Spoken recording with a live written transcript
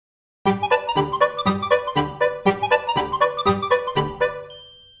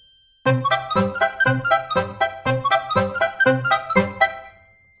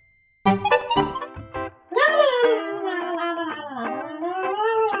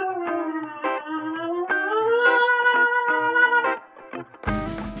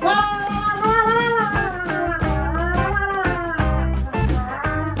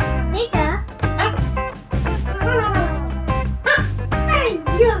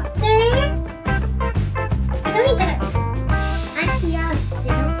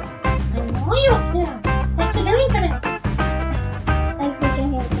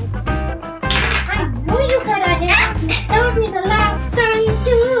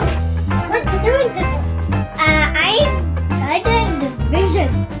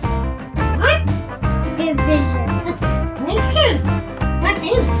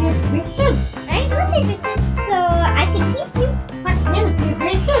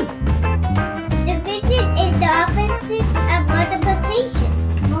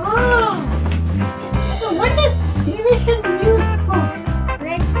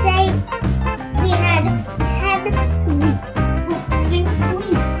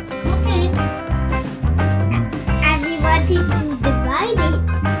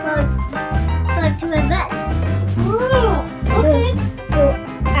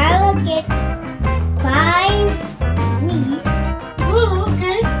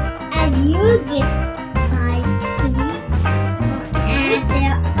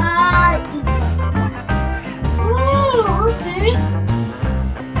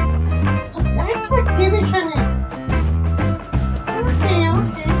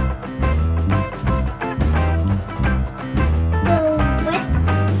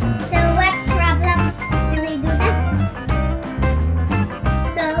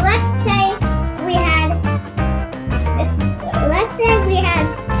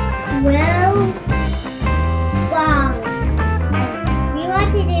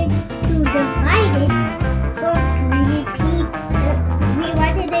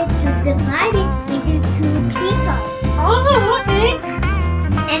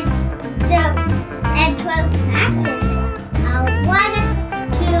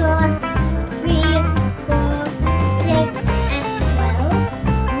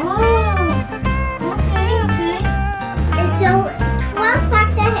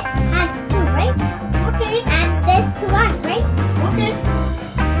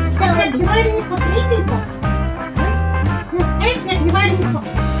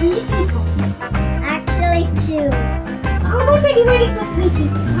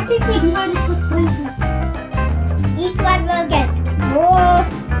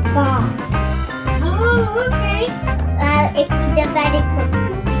if we divide it for 2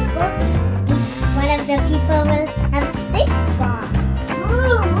 people, each one of the people will have 6 bombs.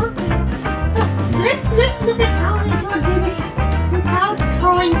 Oh, okay. So let's look at how we do division without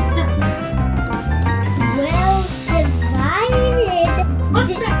throwing stuff. Well divided.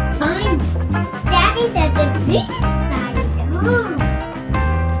 What's that sign? That is the division sign. Oh.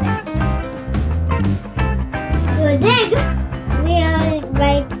 So then we are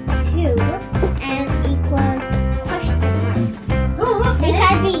write 2 and equals question mark. Oh, okay.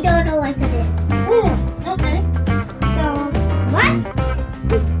 Because we don't know what it is. Oh, okay. So what?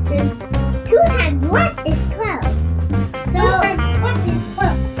 2 times 1 is 12. 2 So times 1 is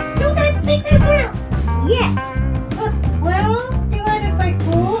 12. 2 times 6 is 12. yes. So 12 divided by 2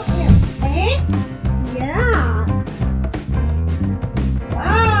 is 6. Yeah.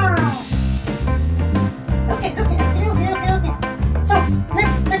 Wow. Okay. So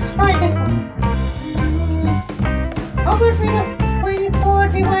let's try this one. How about we do 24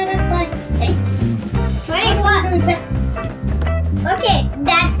 divided by 8? 24. Do that. Okay,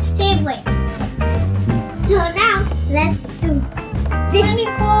 that's same way. So now let's do this.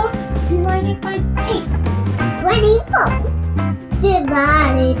 24 divided by 8. 24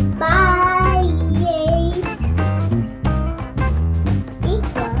 divided by 8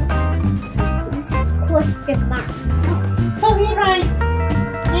 equals question mark. So we write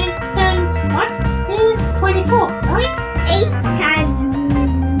 8 times what is 24, right? 8 times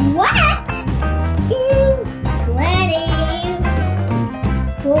what is 24?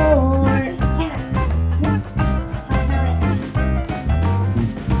 Yeah.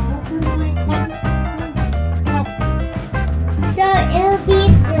 So it'll be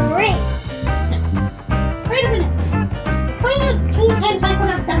 3. Wait a minute. Why not 3 times I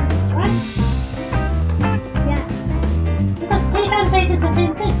could have done this, right? Yeah. Because 3 times 8 is the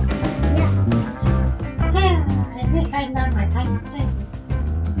same thing. Yeah. Yeah, I wish I'd learned my times table.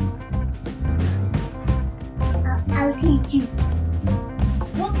 I'll teach you.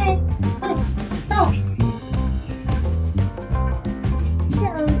 Okay, good. So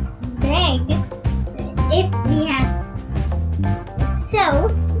then, if we have, so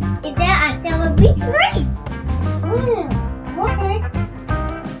the answer will be 3. okay.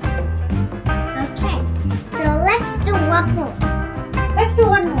 Okay, so let's do one more. Let's do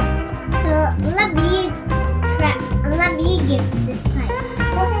one more. So let me give this time.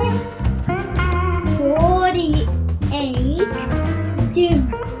 Okay. 48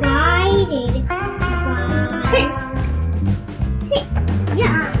 divided by 6. 6.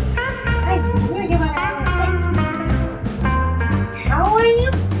 Yeah. I knew you were at 6. How are you?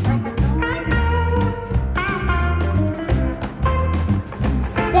 I have no idea.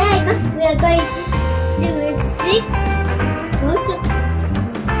 Then we are going to do 6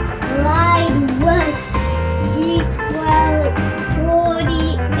 multiplied what equal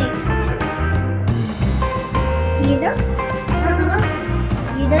 48. You know?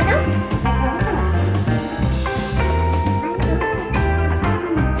 You don't know?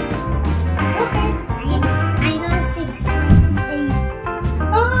 Okay. I know 6 times 8.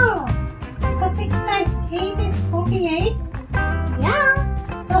 Oh, so 6 times 8 is 48. Yeah.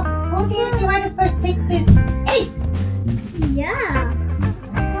 So 48 divided by 6 is 8. Yeah.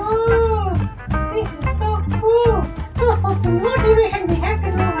 Oh, this is so cool. So for more division, we have to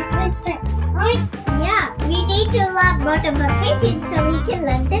know what times step, right? Yeah. We need to learn multiplication so we can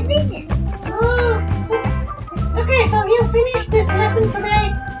learn division. Oh, so okay, so you finished this lesson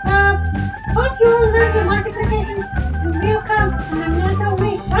today.